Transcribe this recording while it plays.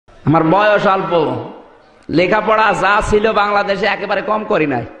আমার বয়স অল্প, লেখাপড়া যা ছিল বাংলাদেশে একেবারে কম করি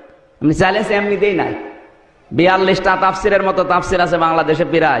নাই, আমি চ্যালেঞ্জ এমনিতেই নাই। 42টা তাফসিরের মতো তাফসির আছে বাংলাদেশে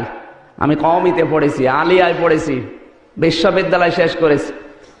প্রায়। আমি কওমিতে পড়েছি, আলিয়ায় পড়েছি, বিশ্ববিদ্যালয় শেষ করেছি।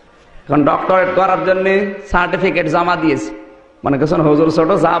 এখন ডক্টরেট করার জন্য সার্টিফিকেট জমা দিয়েছি। মনে করছেন হুজুর ছোট,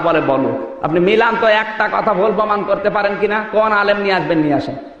 যা বলে বলো। আপনি মিলান তো, একটা কথা ভুল প্রমাণ করতে পারেন কিনা? কোন আলেম নিয়ে আসবেন, নিয়ে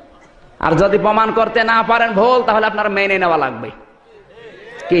আসেন। আর যদি প্রমাণ করতে না পারেন ভুল, তাহলে আপনার মেনে নেওয়া লাগবে।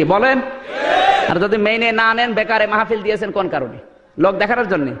 কি বলেন? আর যদি মেনে না নেন, বেকারে মাহফিল দিয়েছেন কোন কারণে? লোক দেখানোর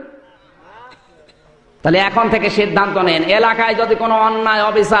জন্য? তাহলে এখন থেকে সিদ্ধান্ত নেন, এলাকায় যদি কোনো অন্যায়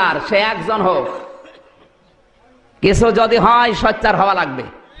অবিচার, সে একজন হোক, কিছু যদি হয়, সোচ্চার হওয়া লাগবে।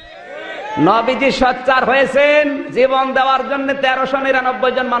 নবীজি সোচ্চার হয়েছেন, জীবন দেওয়ার জন্য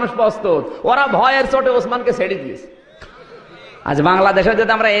 1399 জন মানুষ প্রস্তুত। ওরা ভয়ের চোটে ওসমানকে ছেড়ে দিয়েছে। আজ বাংলাদেশে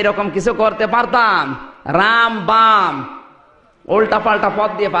যদি আমরা এরকম কিছু করতে পারতাম, রাম বাম উল্টা পাল্টা পথ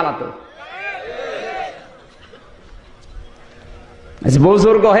দিয়ে পালাতো।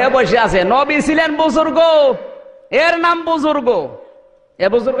 বুজুর্গ হয়ে বসে আছে। নবী ছিলেন বুজুর্গ, এর নাম বুজুর্গ। এ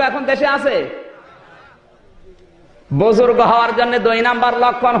বুজুর্গ এখন দেশে আছে? বুজুর্গ হওয়ার জন্য 2 নাম্বার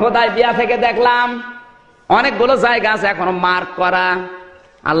লক্ষণ হুদায়বিয়া থেকে দেখলাম অনেকগুলো জায়গা আছে এখনো মার্ক করা।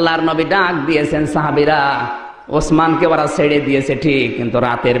 আল্লাহর নবী ডাক দিয়েছেন, সাহাবীরা ওসমানকে ওরা ছেড়ে দিয়েছে ঠিক, কিন্তু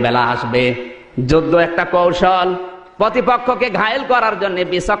রাতের বেলা আসবে। যুদ্ধ একটা কৌশল, প্রতিপক্ষকে ঘায়েল করার জন্য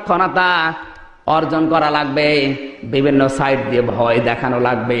বিচক্ষণতা অর্জন করা লাগবে, বিভিন্ন সাইড দিয়ে ভয় দেখানো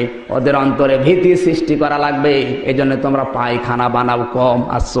লাগবে, ওদের অন্তরে ভীতি সৃষ্টি করা লাগবে। এই জন্য তোমরা পায়খানা বানাও কম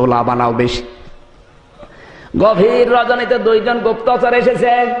আর চোলা বানাও বেশি। গভীর রজনীতে 2 জন গুপ্তচর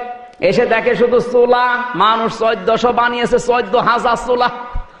এসেছে, এসে দেখে শুধু চুলা। মানুষ 1400 বানিয়েছে, 14,000 চুলা।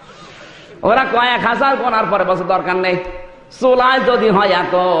 ওরা কয়েক হাজার গোনার পরে বছর দরকার নেই, চুলায় যদি হয়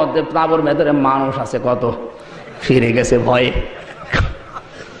এত, তাবুর ভেতরে মানুষ আছে কত, ফিরে গেছে ভয়ে।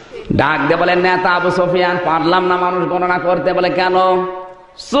 ডাক দিয়ে বলে, নেতা আবু সুফিয়ান, পারলাম না মানুষ গণনা করতে। বলে কেন?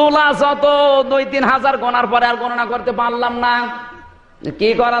 চুলা যত 2-3 হাজার গোনার পরে আর গণনা করতে পারলাম না। কি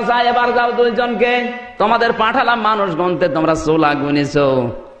করা যায়? এবার যাও 2 জনকে, তোমাদের পাঠালাম মানুষ গুনতে, তোমরা চুলা গুনেছো।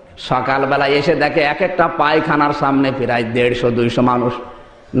 সকালবেলা এসে দেখে এক একটা পায়খানার সামনে প্রায় 150-200 মানুষ।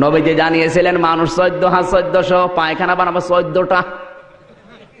 নবীজি জানিয়েছিলেন মানুষ 14,000, পায়খানা বানাবো 14টা।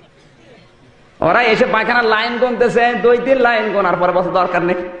 ওরা এসে পায়খানার লাইন গুনতেছে, 2-3 লাইন গোনার পরে বছর দরকার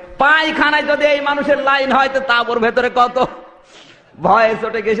নেই। পায়খানায় যদি এই মানুষের লাইন হয়, তো তাবুর ভেতরে কত! ভয়ে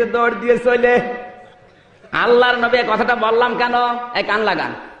চটে গেছে, দৌড় দিয়ে চলে। আল্লাহর নবী কথাটা বললাম কেন? এই কান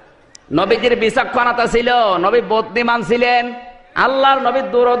লাগান। নবীজির বিচক্ষণতা ছিল, নবী বুদ্ধিমান ছিলেন, আল্লাহর নবী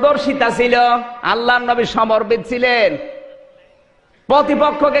দূরদর্শিতা ছিল, আল্লাহর নবী সমরবিদ ছিলেন।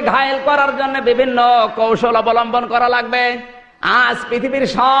 প্রতিপক্ষকে ঘায়েল করার জন্য বিভিন্ন কৌশল অবলম্বন করা লাগবে। আজ পৃথিবীর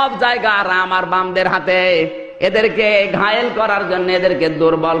সব জায়গা রাম আর বামদের হাতে। এদেরকে ঘায়েল করার জন্য, এদেরকে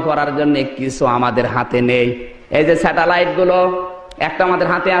দুর্বল করার জন্য কিছু আমাদের হাতে নেই। এই যে স্যাটেলাইট গুলো একটা আমাদের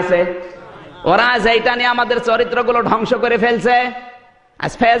হাতে আছে, ওরা যেটা নিয়ে আমাদের চরিত্রগুলো ধ্বংস করে ফেলছে।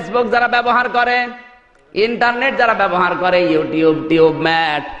 আজ ফেসবুক যারা ব্যবহার করে, ইন্টারনেট যারা ব্যবহার করে, ইউটিউব,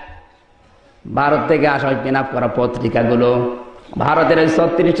 টিউবম্যাট, ভারত থেকে আসা ওই পিন আপ করা পত্রিকাগুলো, ভারতের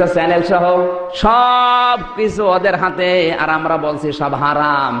 36টা চ্যানেল সহ সব কিছু ওদের হাতে। আর আমরা বলছি সব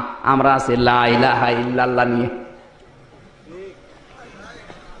হারাম, আমরা আছি লা ইলাহা ইল্লাল্লাহ নিয়ে।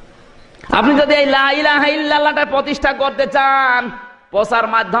 আপনি যদি এই লা ইলাহা ইল্লাল্লাহটা প্রতিষ্ঠা করতে চান, প্রচার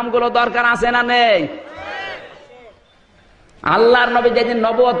মাধ্যমগুলো দরকার আছে না নেই? আল্লাহর নবী যেদিন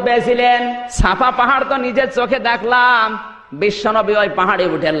নবুয়ত পেয়েছিলেন, সাফা পাহাড় তো নিজের চোখে দেখলাম, বিশ্ব নবী ওই পাহাড়ে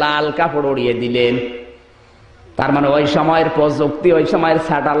উঠে লাল কাপড় উড়িয়ে দিলেন। তার মানে ওই সময়ের প্রযুক্তি, ওই সময়ের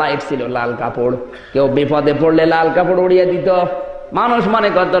স্যাটেলাইট ছিল লাল কাপড়। কেউ বিপদে পড়লে লাল কাপড় উড়িয়ে দিত, মানুষ মনে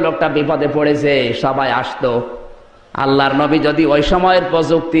করতো লোকটা বিপদে পড়েছে, সবাই আসতো। আল্লাহর নবী যদি ওই সময়ের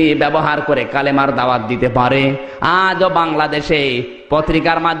প্রযুক্তি ব্যবহার করে কালেমার দাওয়াত দিতে পারে, আজও বাংলাদেশে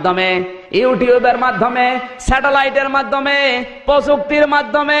পত্রিকার মাধ্যমে, ইউটিউবের মাধ্যমে, স্যাটেলাইটের মাধ্যমে, প্রযুক্তির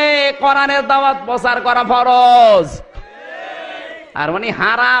মাধ্যমে কোরআনের দাওয়াত প্রচার করা ফরজ। আর উনি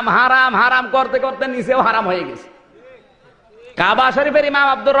হারাম হারাম হারাম করতে করতে নিচেও হারাম হয়ে গেছে। কাবা শরীফের ইমাম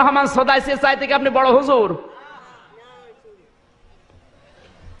আব্দুর রহমান সদাইসির চাইতে কি আপনি বড় হুজুর?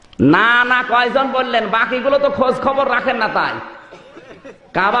 না না, কয়জন বললেন? বাকিগুলো তো খোঁজ খবর রাখেন না। তাই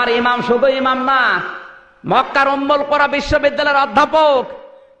কাবার ইমাম শুধু ইমাম না, মক্কার উম্মুল কোরা বিশ্ববিদ্যালয়ের অধ্যাপক,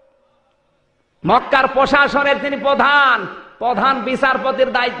 মক্কার প্রশাসনের তিনি প্রধান বিচারপতির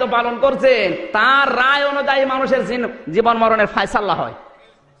দায়িত্ব পালন করছেন। তার রায় অনুযায়ী মানুষের জীবন মরণের ফায়সালা হয়।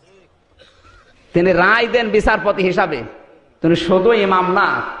 তিনি রায় দেন বিচারপতি হিসাবে। তিনি শুধু ইমাম না,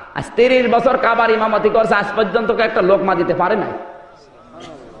 আজ 30 বছর কাবার ইমামতি করছে, আজ পর্যন্ত একটা লোকমা দিতে পারে না।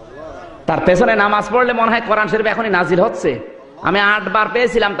 তার পেছনে নামাজ পড়লে মনে হয় কোরআন শরীফ এখনই নাজিল হচ্ছে। আমি 8 বার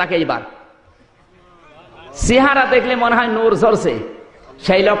পেয়েছিলাম তাকে। এইবার চেহারা দেখলে মনে হয় নূর ঝরছে।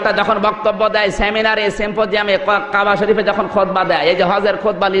 সেই লোকটা যখন বক্তব্য দেয় সেমিনারে, সিম্পোজিয়ামে, কাবা শরীফে যখন খুতবা দেয়, এই যে হজের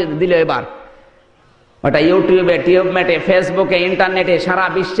খুতবা দিল এবার, ওটা ইউটিউবে, টিউবমেটে, ফেসবুকে, ইন্টারনেটে, সারা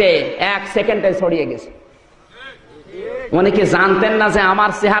বিশ্বে 1 সেকেন্ডে ছড়িয়ে গেছে। উনি কি জানতেন না যে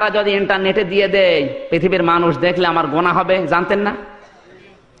আমার চেহারা যদি ইন্টারনেটে দিয়ে দেয় পৃথিবীর মানুষ দেখলে আমার গোনা হবে? জানতেন না?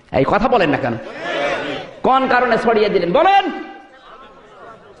 এই কথা বলেন না কেন? কোন কারণে ছড়িয়ে দিলেন বলেন?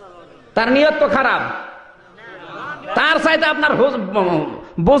 তার নিয়ত তো খারাপ। তার চাইতে আপনার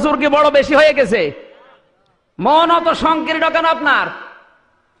বুজুর্গি বড় বেশি হয়ে গেছে, মন অত সংকীর্ণ কেন আপনার?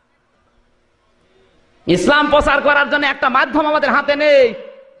 ইসলাম প্রচার করার জন্য একটা মাধ্যম আমাদের হাতে নেই,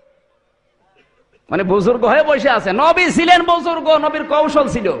 মানে বুজুর্গ হয়ে বসে আছে। নবী ছিলেন বুজুর্গ, নবীর কৌশল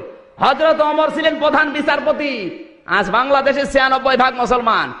ছিল। হযরত ওমর ছিলেন প্রধান বিচারপতি। আজ বাংলাদেশের 96%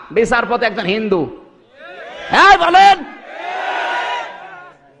 মুসলমান, বিচারপতি একজন হিন্দু। হ্যাঁ বলেন,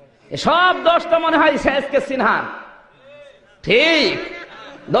 সব দোষ তো মনে হয় শেষকে সিনহার। ঠিক,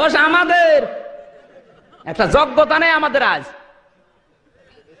 দোষ আমাদের। একটা যোগ্যতা নেই আমাদের। আজ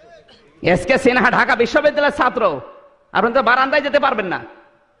এসকে সিনহা ঢাকা বিশ্ববিদ্যালয়ের ছাত্র, আর উনি তো বারান্দায় যেতে পারবেন না।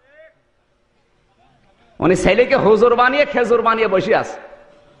 উনি ছেলেকে হুজুর বানিয়ে খেজুর বানিয়ে বসে আছে।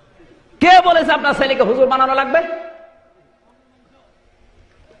 কে বলেছে আপনার ছেলেকে হুজুর বানানো লাগবে?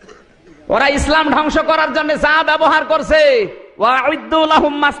 ওরা ইসলাম ধ্বংস করার জন্য যা ব্যবহার করছে, ওয়া'উদ্দু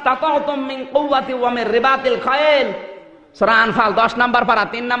লাহুম মাসতাতা'তুম মিন কুওয়াতি ওয়া মির রিবাতিল খায়ল, সূরা আনফাল 10 নম্বর পারা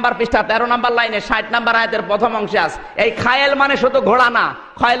 3 নম্বর পৃষ্ঠা 13 নম্বর লাইনে 60 নম্বর আয়াতের প্রথম অংশে আছে। এই খায়েল মানে শুধু ঘোড়া না,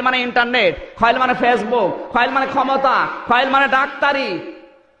 খায়েল মানে ইন্টারনেট, খায়েল মানে ফেসবুক, খায়েল মানে ক্ষমতা, খায়েল মানে ডাক্তারি।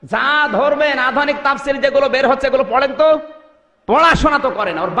 যা ধরবেন আধুনিক তাফসীর যেগুলো বের হচ্ছে এগুলো পড়েন তো, পড়াশোনা তো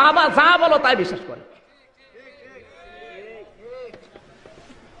করেন। ওর বাবা যা বলো তাই বিশ্বাস করে।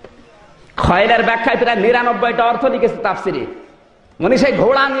 খায়েলের ব্যাখ্যায় প্রায় 99টা অর্থ লিখেছে তাফসীরে। উনি সেই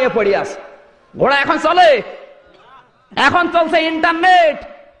ঘোড়া নিয়ে পড়ে আছে। ঘোড়া এখন চলে, এখন চলছে ইন্টারনেট,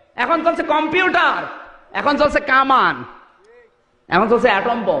 এখন চলছে কম্পিউটার, এখন চলছে কামান, এখন চলছে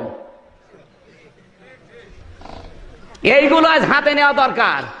অ্যাটম বোম। এইগুলো আজ হাতে নেওয়া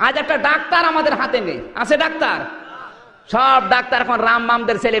দরকার। আজ একটা ডাক্তার আমাদের হাতে নেই, আছে ডাক্তার? সব ডাক্তার এখন রাম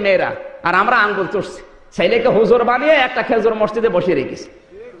মামদের ছেলে মেয়েরা, আর আমরা আঙ্গুল চুষছি। ছেলেকে হুজুর বানিয়ে একটা খেজুর মসজিদে বসিয়ে রেখেছি।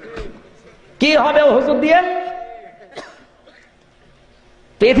 কি হবে ও হুজুর দিয়ে?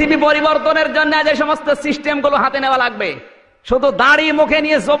 পৃথিবী পরিবর্তনের জন্য যে সমস্ত সিস্টেম গুলো হাতে নেওয়া লাগবে। শুধু দাড়ি মুখে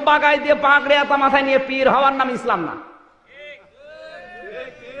নিয়ে, জব্বা গায়ে দিয়ে, পাগড়ি আতা মাথায় নিয়ে পীর হওয়ার নাম ইসলাম না।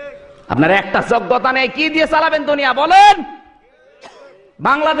 আপনার একটা যোগ্যতা নেই, কি দিয়ে চালাবেন দুনিয়া বলেন?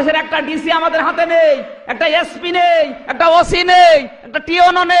 বাংলাদেশের একটা ডিসি আমাদের হাতে নেই, একটা এসপি নেই, একটা ওসি নেই, একটা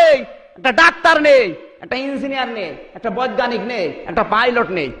টিওনো নেই, একটা ডাক্তার নেই, একটা ইঞ্জিনিয়ার নেই, একটা বৈজ্ঞানিক নেই, একটা পাইলট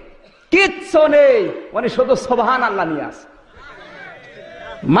নেই, কিচ্ছু নেই। উনি শুধু সুবহানাল্লাহ নিয়ে আসে।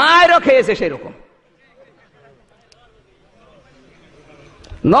 মায়েরও খেয়েছে সেরকম।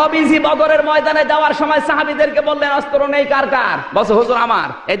 নবীজি বদরের ময়দানে যাওয়ার সময় সাহাবীদেরকে বললেন, অস্ত্র নেই কার কার? বলছে হুজুর আমার।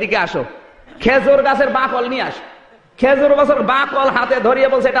 এদিকে আসো, খেজুর গাছের বাকল নিয়ে আসো। খেজুর গাছের বাকল হাতে ধরিয়ে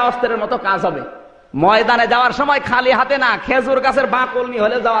বলছে এটা অস্ত্রের মতো কাজ হবে। ময়দানে যাওয়ার সময় খালি হাতে না, খেজুর গাছের বাকল নিয়ে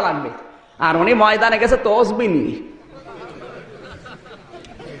হলে যাওয়া লাগবে। আর উনি ময়দানে গেছে তসবিহ নিয়ে।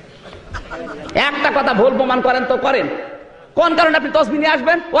 একটা কথা ভুল প্রমাণ করেন তো করেন, কোন কারণে আপনি তসবিহ নিয়ে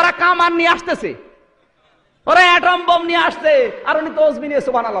আসবেন? ওরা কামান নিয়ে আসতেছে, ওরা অ্যাটম বোম নিয়ে আসছে, আর উনি তসবিহ নিয়ে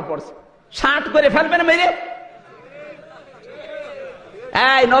সুবহানাল্লাহ পড়ছে। 60 করে ফেলবেন মেরে।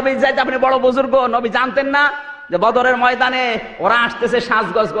 এই নবী যাইতে আপনি বড় বুজুর্গ, নবী জানতেন না যে বদরের ময়দানে ওরা আসতেছে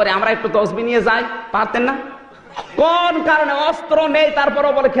সাজগজ করে, আমরা একটু তসবিহ নিয়ে যাই? পারতেন না? কোন কারণে? অস্ত্র নেই,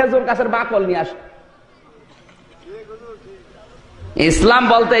 তারপরও বলে খেজুর গাছের বাকল নিয়ে আস। ইসলাম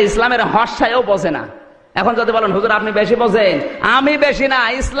বলতে ইসলামের হর্ষায়ও বোঝে না। এখন যদি বলেন হুজুর আপনি বেশি বোঝেন, আমি বেশি না।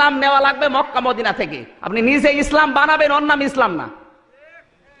 ইসলাম নেওয়া লাগবে মক্কা মদিনা থেকে। আপনি নিজে ইসলাম বানাবেন, ওর নাম ইসলাম না।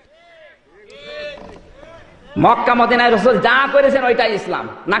 মক্কা মদিনায় রাসূল যা করেছেন ওইটাই ইসলাম,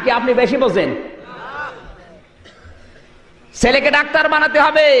 নাকি আপনি বেশি বোঝেন? ছেলেকে ডাক্তার বানাতে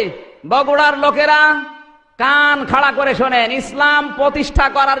হবে। বগুড়ার লোকেরা কান খাড়া করে শোনেন, ইসলাম প্রতিষ্ঠা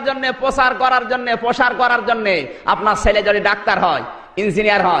করার জন্য, প্রচার করার জন্য, প্রসার করার জন্য আপনার ছেলে যদি ডাক্তার হয়,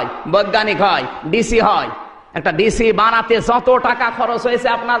 ইঞ্জিনিয়ার হয়, বৈজ্ঞানিক হয়, ডিসি হয়, একটা ডিসি বানাতে যত টাকা খরচ হয়েছে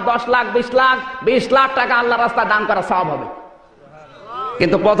আপনার 10 লাখ, 20 লাখ টাকা আল্লাহ রাস্তায় দান করা সওয়াব হবে।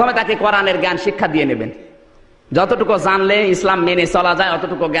 কিন্তু প্রথমে তাকে কোরআনের জ্ঞান শিক্ষা দিয়ে নেবেন। যতটুকু জানলে ইসলাম মেনে চলা যায়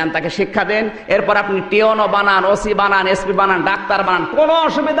অতটুকু জ্ঞান তাকে শিক্ষা দেন। এরপর আপনি টিওনো বানান, ওসি বানান, এসপি বানান, ডাক্তার বানান, কোনো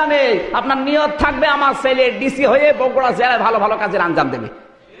অসুবিধা নেই। আপনার নিয়ত থাকবে আমার ছেলে ডিসি হয়ে বগুড়া জেলায় ভালো ভালো কাজের আঞ্জাম দেবে।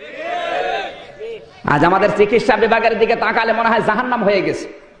 আজ আমাদের চিকিৎসা বিভাগের দিকে তাকালে মনে হয় জাহান্নাম হয়ে গেছে।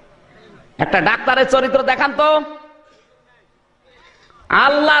 একটা ডাক্তারের চরিত্র দেখান তো।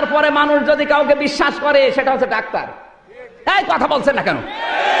 আল্লাহর পরে মানুষ যদি কাউকে বিশ্বাস করে সেটা হচ্ছে ডাক্তার। এই কথা বলছেন না কেন?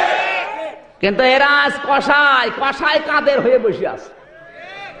 কিন্তু এরা আজ কসাই কসাই কাদের হয়ে বসে আছে।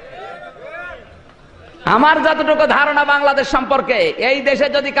 আমার যতটুকু ধারণা বাংলাদেশ সম্পর্কে, এই দেশে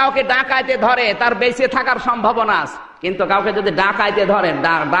যদি কাউকে ডাকাইতে ধরে তার বেঁচে থাকার সম্ভাবনা আছে, কিন্তু কাউকে যদি ডাকাইতে ধরে,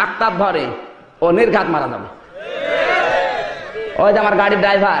 ডাক্তার ধরে, ও নির্ঘাত মারা যাবে। ওই যে আমার গাড়ির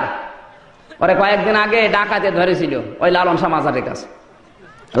ড্রাইভার, ওরে কয়েকদিন আগে ডাকাতে ধরেছিল ওই লালন শাহ মাজারের কাছে,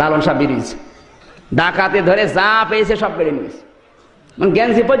 লালন শাহ ব্রিজ। ডাকাতে ধরে যা পেয়েছে সব কেড়ে নিয়েছে,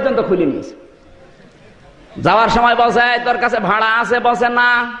 গেঞ্জি পর্যন্ত খুলে নিয়েছে। যাওয়ার সময় বসে তোর কাছে ভাড়া আছে? বসে না।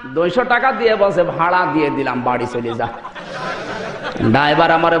 200 টাকা দিয়ে বসে ভাড়া দিয়ে দিলাম, বাড়ি চলে যা।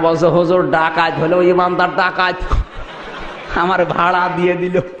 ড্রাইভার আমারে বসে হুজুর ডাকাত হলো, ইমানদার ডাকাত, আমার ভাড়া দিয়ে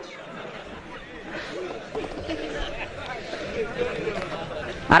দিল।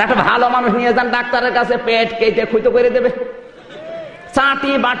 আর একটা ভালো মানুষ নিয়ে যান ডাক্তারের কাছে, পেট কেটে খুঁতো করে দেবে,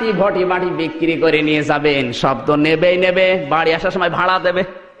 চাটি বাটি ভটি বাটি বিক্রি করে নিয়ে যাবেন, সব তো নেবেই নেবে, বাড়ি আসার সময় ভাড়া দেবে।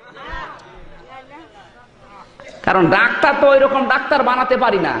 কারণ ডাক্তার তো ওই রকম ডাক্তার বানাতে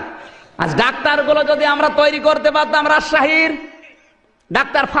পারি না। আজ ডাক্তার গুলো যদি আমরা তৈরি করতে পারতাম রাজশাহীর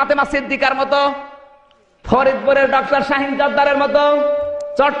ডাক্তার ফাতেমা সিদ্দিকার মতো, ফরিদপুরের ডক্টর শাহিন জর্দারের মতো,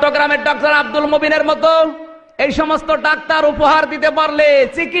 চট্টগ্রামের ডক্টর আব্দুল মুবিনের মতো, এই সমস্ত ডাক্তার উপহার দিতে পারলে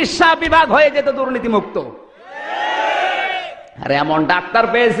চিকিৎসা বিভাগ হয়ে যেত দুর্নীতি মুক্ত। আর এমন ডাক্তার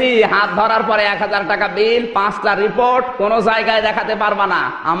পেয়েছি, হাত ধরার পরে 1000 টাকা বিল, 5টা রিপোর্ট, কোন জায়গায় দেখাতে পারবা না,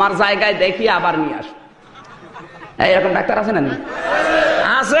 আমার জায়গায় দেখি আবার নিয়ে আস। এইরকম ডাক্তার আছে না?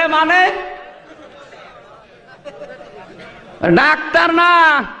 আছে মানে ডাক্তার না,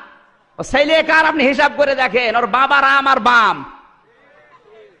 ছেলে কার আপনি হিসাব করে দেখেন, ওর বাবার আমার বাম।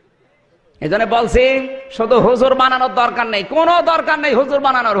 এই জন্য বলছি শুধু হুজুর বানানোর দরকার নেই, কোনো দরকার নেই হুজুর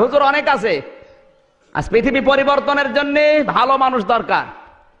বানানোর, হুজুর অনেক আছে। আজ পৃথিবী পরিবর্তনের জন্য ভালো মানুষ দরকার।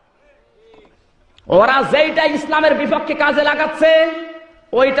 ওরা যেইটা ইসলামের বিপক্ষে কাজে লাগাচ্ছে,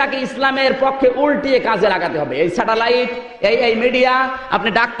 ওইটাকে ইসলামের পক্ষে উল্টিয়ে কাজে লাগাতে হবে। এই স্যাটেলাইট, এই মিডিয়া, আপনি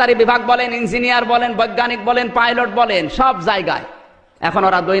ডাক্তারি বিভাগ বলেন, ইঞ্জিনিয়ার বলেন, বৈজ্ঞানিক বলেন, পাইলট বলেন, সব জায়গায় এখন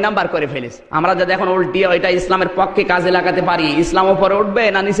ওরা 2 নাম্বার করে ফেলেছে। আমরা যদি এখন উল্টিয়ে ওইটা ইসলামের পক্ষে কাজে লাগাতে পারি, ইসলাম উপরে উঠবে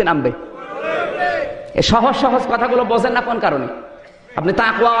না নিচে নামবে? এই সহজ সহজ কথাগুলো বোঝেন না কোন কারণে? আপনি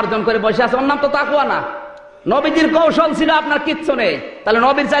তাকওয়া অর্জন করে বসে আছেন, ওর নাম তো তাকওয়া না। নবীজির কৌশল ছিল, আপনার কিচ্ছু নেই, তাহলে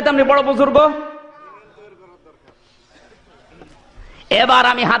নবীর চাইতে আপনি বড় বুজুর্গ? এবার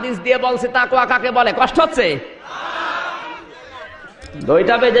আমি হাদিস দিয়ে বলছি তাকওয়া কাকে বলে। কষ্ট হচ্ছে?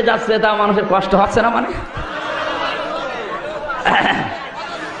 2টা বেজে যাচ্ছে, তা মানুষের কষ্ট হচ্ছে না মানে?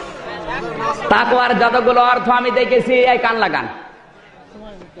 তাকওয়ার যতগুলো অর্থ আমি দেখেছি, এই কান লাগান,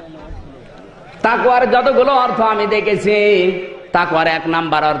 তাকওয়ার যতগুলো অর্থ আমি দেখেছি, তাকওয়ার 1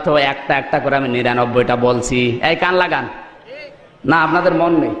 নাম্বার অর্থ একটা একটা করে আমি 99টা বলছি। এই কান লাগান না, আপনাদের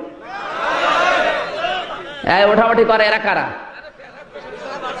মন নেই? এই ওঠাউঠি করে এরা কারা?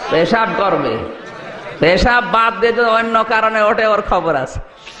 পেশাব করবে, পেশাব বাদ দিয়ে যদি অন্য কারণে ওঠে ওর খবর আছে।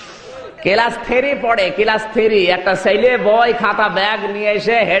 ক্লাস 3 পড়ে, ক্লাস 3, একটা ছেলে বই খাতা ব্যাগ নিয়ে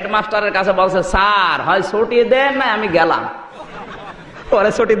এসে হেডমাস্টারের কাছে বলছে, স্যার হয় ছুটি দেন না আমি গেলাম। পরে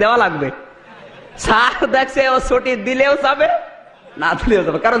ছুটি দেওয়া লাগবে। স্যার দেখছে ও ছুটি দিলেও যাবে না দিলেও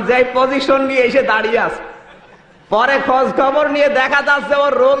যাবে, কারণ যে পজিশন নিয়ে এসে দাঁড়িয়ে আছে। পরে খোঁজ খবর নিয়ে দেখা যাচ্ছে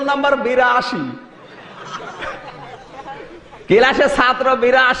ওর রোল নাম্বার 82। ক্লাসে ছাত্র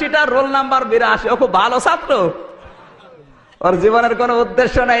 82টা, রোল নাম্বার 82। ও খুব ভালো ছাত্র, ওর জীবনের কোন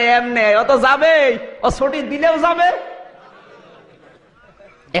উদ্দেশ্য নেই, এমনি ও তো যাবেই, ও ছুটি দিলেও যাবে।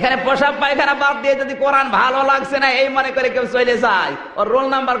 এখানে পোশাক পায়খানা বাদ দিয়ে যদি কোরআন ভালো লাগছে না এই মনে করে কেউ চলে যায়, ওর রোল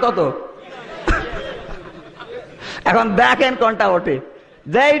নাম্বার কত? এখন দেখেন কোনটা ওঠে,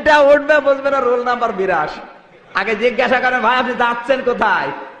 যেইটা উঠবে বুঝবেন রোল নাম্বার 82। আগে জিজ্ঞাসা করেন, ভাই আপনি যাচ্ছেন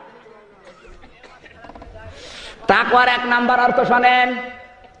কোথায়? তাকওয়ার 1 নাম্বার অর্থ শোনেন,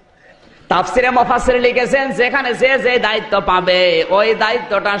 তাফসিরে মুফাসসির লিখেছেন, যেখানে যে দায়িত্ব পাবে ওই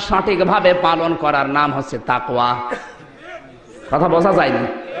দায়িত্বটা সঠিকভাবে পালন করার নাম হচ্ছে তাকওয়া। কথা বোঝা যায়নি?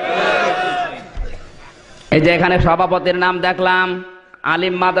 এই যে এখানে সভাপতির নাম দেখলাম,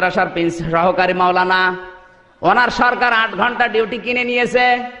 আলিম মাদ্রাসার সহকারী মাওলানা, ওনার সরকার 8 ঘন্টা ডিউটি কিনে নিয়েছে।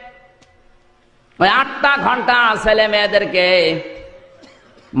 ওই 8টা ঘন্টা ছেলে মেয়েদেরকে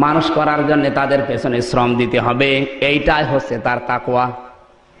মানুষ করার জন্য তাদের পেছনে শ্রম দিতে হবে, এইটাই হচ্ছে তার তাকওয়া।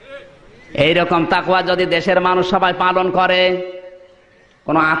 এইরকম তাকওয়া যদি দেশের মানুষ সবাই পালন করে,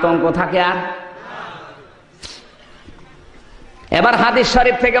 কোনো আতঙ্ক থাকে আর? এবার হাদিস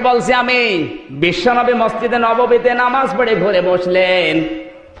শরীফ থেকে বলছি আমি, বিশ্বনবী মসজিদে নববীতে নামাজ পড়ে ঘরে বসলেন,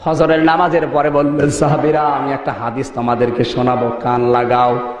 ফজরের নামাজের পরে বললেন, সাহাবীরা আমি একটা হাদিস তোমাদেরকে শোনাবো, কান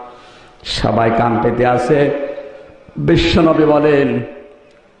লাগাও। সবাই কান পেতে আছে। বিশ্বনবী বলেন,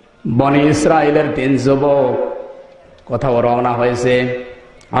 বনি ইসরায়েলের 3 যুবক কোথাও রওনা হয়েছে।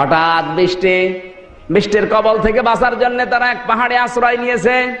 হঠাৎ বৃষ্টির কবল থেকে বাঁচার জন্য তারা এক পাহাড়ে আশ্রয়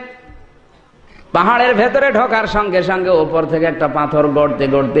নিয়েছে। পাহাড়ের ভেতরে ঢোকার সঙ্গে সঙ্গে উপর থেকে একটা পাথর গড়তে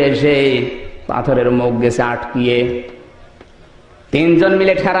গড়তে এসে পাথরের মুখ গেছে আটকিয়ে। 3 জন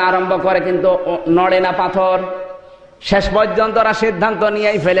মিলে ঠেলা আরম্ভ করে, কিন্তু নড়ে না পাথর। শেষ পর্যন্ত ওরা সিদ্ধান্ত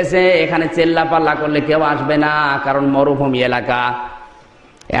নিয়েই ফেলেছে এখানে চেল্লা পাল্লা করলে কেউ আসবে না, কারণ মরুভূমি এলাকা।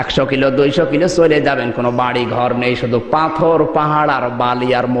 100 কিলো 200 কিলো চলে যাবেন, কোনো বাড়ি ঘর নেই, শুধু পাথর, পাহাড় আর বালি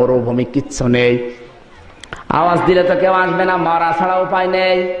আর মরুভূমি, কিচ্ছু নেই। আওয়াজ দিলে তো কেউ আসবে না, মারা ছাড়া উপায়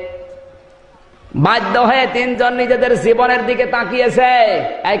নেই। বাধ্য হয়ে 3 জন নিজেদের জীবনের দিকে তাকিয়েছে।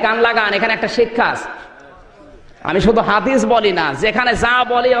 এই কান লাগান, এখানে একটা শিক্ষা আছে। আমি শুধু হাদিস বলি না, যেখানে যা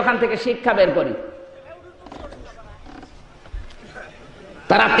বলি ওখান থেকে শিক্ষা বের করি।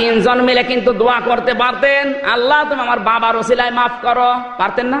 তারা 3 জন মিলে কিন্তু দোয়া করতে পারতেন, আল্লাহ তুমি আমার বাবার ওসিলায় মাফ করো,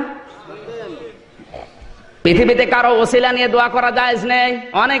 পারতেন না? পৃথিবীতে কারো ওসিলা নিয়ে দোয়া করা জায়েজ নেই।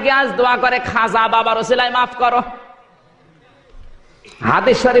 অনেকে আজ দোয়া করে খাজা বাবার ওসিলায় মাফ করো।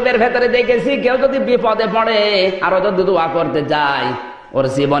 হাদিস শরীফের ভেতরে দেখেছি কেউ যদি বিপদে পড়ে আরো যদি দোয়া করতে যায়, ওর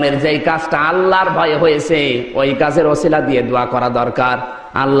জীবনের যেই কাজটা আল্লাহর ভয়ে হয়েছে ওই কাজের ওসিলা দিয়ে দোয়া করা দরকার।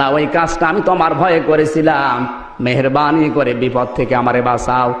 আল্লাহ ওই কাজটা আমি তোমার ভয়ে করেছিলাম, মেহেরবানি করে বিপদ থেকে আমারে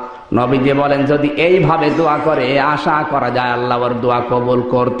বাঁচাও। নবীজি বলেন যদি এইভাবে দোয়া করে আশা করা যায় আল্লাহ ওর দোয়া কবুল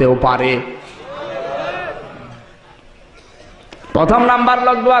করতেও পারে। প্রথম নাম্বার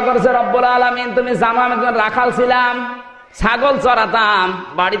লোক দোয়া করছে, রব্বুল আলামিন তুমি জানো আমি একজন রাখাল ছিলাম, ছাগল চড়াতাম।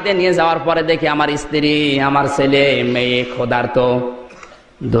 বাড়িতে নিয়ে যাওয়ার পরে দেখি আমার স্ত্রী, আমার ছেলে মেয়ে ক্ষুধার্ত।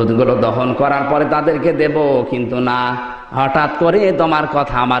 দুধগুলো দহন করার পরে তাদেরকে দেব, কিন্তু না, হঠাৎ করে তোমার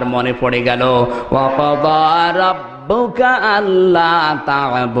কথা আমার মনে পড়ে গেল। ওয়াকাদা রাব্বুকা আল্লা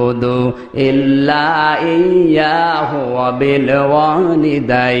তা'বুদু ইল্লা ইয়্যাহু ওয়া বিল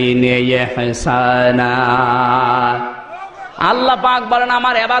ওয়ালিদাইনি ইহসানা। আল্লাহ পাক বলেন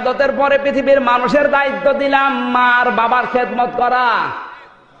আমার ইবাদতের পরে পৃথিবীর মানুষের দায়িত্ব দিলাম মার বাবার খেদমত করা।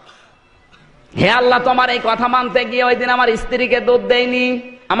 হে আল্লাহ, তোমার এই কথা মানতে গিয়ে ওই দিন আমার স্ত্রীকে দুধ দেয়নি,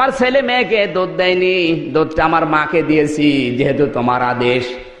 আমার ছেলে মেয়েকে দুধ দেয়নি, দুধটা আমার মাকে দিয়েছি, যেহেতু তোমার আদেশ।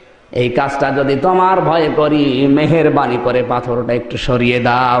 এই কাজটা যদি তোমার ভয়ে করি মেহেরবানি করে পাথরটা একটু সরিয়ে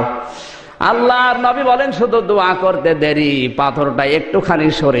দাও। আল্লাহর নবী বলেন শুধু দোয়া করতে দেরি, পাথরটা একটুখানি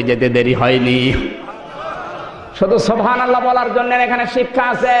সরে যেতে দেরি হয়নি। শুধু সুবহানাল্লাহ বলার জন্য এখানে শিক্ষা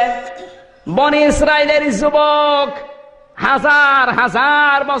আছে। বনি ইসরাইলের যুবক হাজার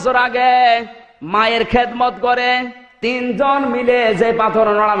হাজার বছর আগে মায়ের খেদমত করে 3 জন মিলে যে পাথর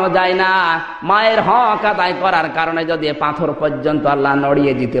নড়ানো যায় না, মায়ের হক আদায় করার কারণে যদি পাথর পর্যন্ত আল্লাহ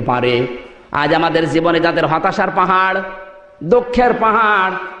নড়িয়ে দিতে পারে। আজ আমাদের জীবনে যাদের হতাশার পাহাড়, দুঃখের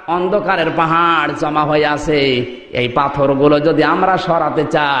পাহাড়, অন্ধকারের পাহাড় জমা হয়ে আছে, এই পাথরগুলো যদি আমরা সরাতে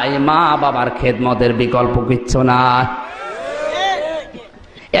চাই, মা বাবার খেদমতের বিকল্প কিচ্ছু না।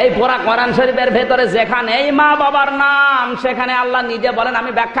 এই পুরা কোরআন শরীফের ভেতরে যেখানে এই মা বাবার নাম, সেখানে আল্লাহ নিজে বলেন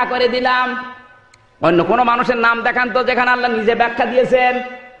আমি ব্যাখ্যা করে দিলাম। অন্য কোন মানুষের নাম দেখান তো যেখানে আল্লাহ নিজে ব্যাখ্যা দিয়েছেন।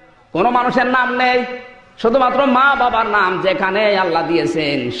 কোন মানুষের নাম নেই, শুধুমাত্র মা বাবার নাম যেখানে আল্লাহ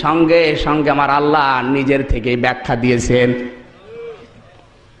দিয়েছেন, সঙ্গে সঙ্গে আমার আল্লাহ নিজের থেকেই ব্যাখ্যা দিয়েছেন।